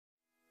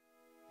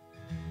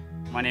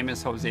My name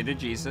is Jose de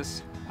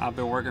Jesus. I've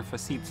been working for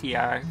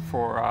CTI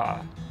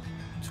for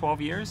 12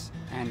 years,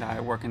 and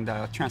I work in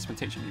the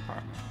transportation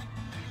department.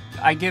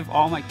 I give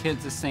all my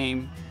kids the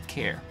same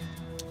care.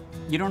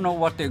 You don't know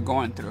what they're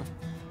going through,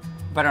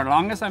 but as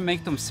long as I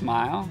make them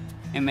smile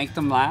and make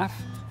them laugh,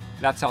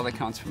 that's all that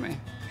counts for me.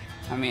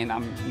 I mean,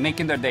 I'm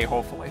making their day,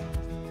 hopefully.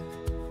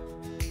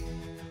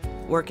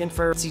 Working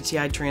for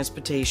CTI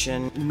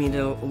Transportation, you meet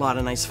a lot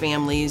of nice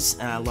families,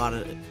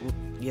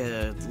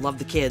 you love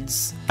the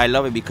kids. I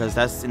love it because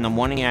that's in the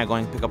morning I go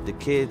and pick up the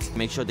kids,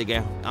 make sure they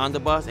get on the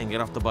bus and get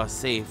off the bus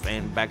safe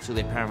and back to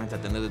their parents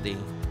at the end of the day.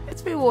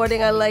 It's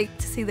rewarding. I like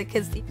to see the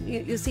kids.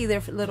 You see their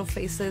little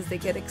faces. They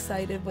get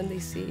excited when they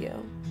see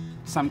you.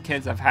 Some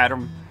kids, I've had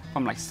them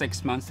from like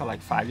 6 months to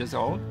like 5 years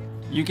old.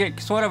 You get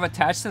sort of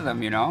attached to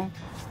them, you know?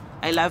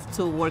 I love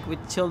to work with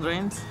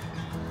children,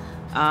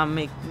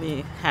 make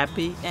me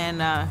happy, and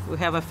we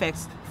have a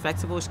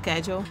flexible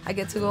schedule. I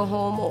get to go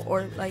home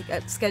or like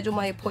schedule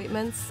my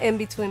appointments in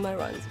between my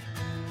runs.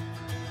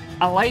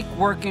 I like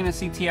working at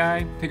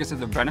CTI because of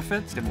the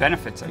benefits. The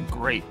benefits are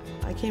great.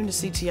 I came to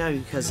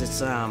CTI because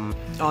it's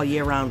all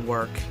year-round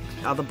work.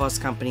 Other bus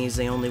companies,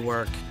 they only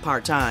work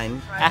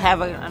part-time. I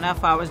have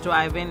enough hours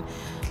driving.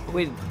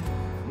 We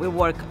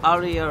work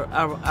all year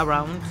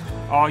around.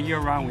 All year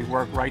round, we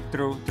work right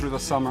through the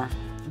summer.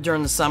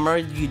 During the summer,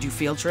 you do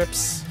field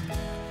trips.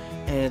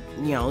 And,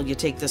 you know, you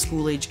take the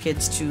school-age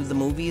kids to the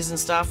movies and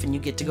stuff, and you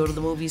get to go to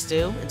the movies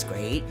too. It's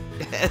great.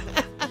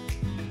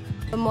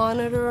 The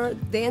monitor,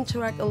 they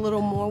interact a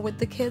little more with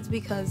the kids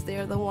because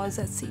they're the ones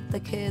that seat the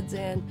kids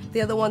and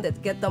they're the one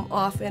that get them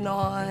off and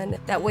on.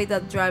 That way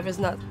the driver's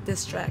not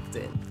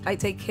distracted. I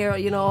take care,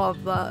 you know,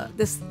 of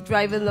this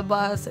driving the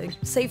bus and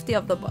safety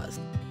of the bus.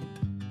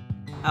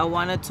 I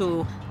wanted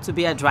to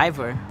be a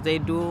driver. They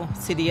do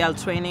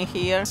CDL training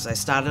here. I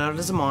started out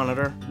as a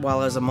monitor.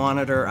 While as a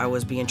monitor, I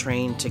was being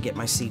trained to get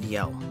my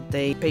CDL.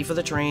 They pay for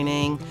the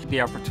training.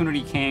 The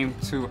opportunity came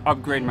to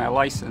upgrade my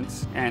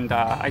license, and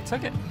I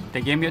took it.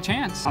 They gave me a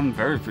chance. I'm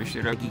very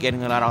appreciative. You're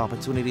getting a lot of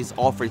opportunities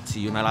offered to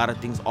you, and a lot of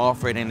things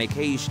offered, and like,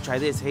 hey, you should try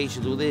this, hey, you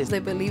should do this. They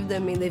believed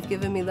in me. They've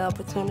given me the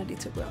opportunity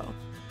to grow.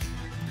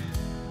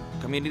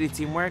 Community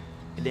teamwork,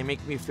 they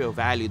make me feel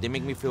valued. They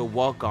make me feel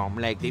welcome.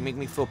 Like, they make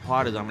me feel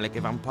part of them, like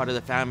if I'm part of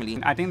the family.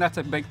 I think that's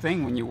a big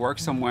thing when you work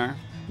somewhere.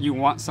 You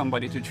want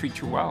somebody to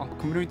treat you well.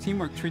 Community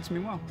teamwork treats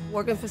me well.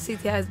 Working for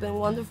CTI has been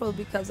wonderful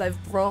because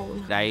I've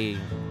grown. I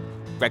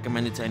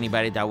recommend it to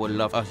anybody that would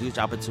love a huge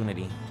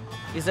opportunity.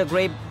 It's a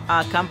great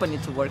company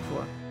to work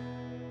for.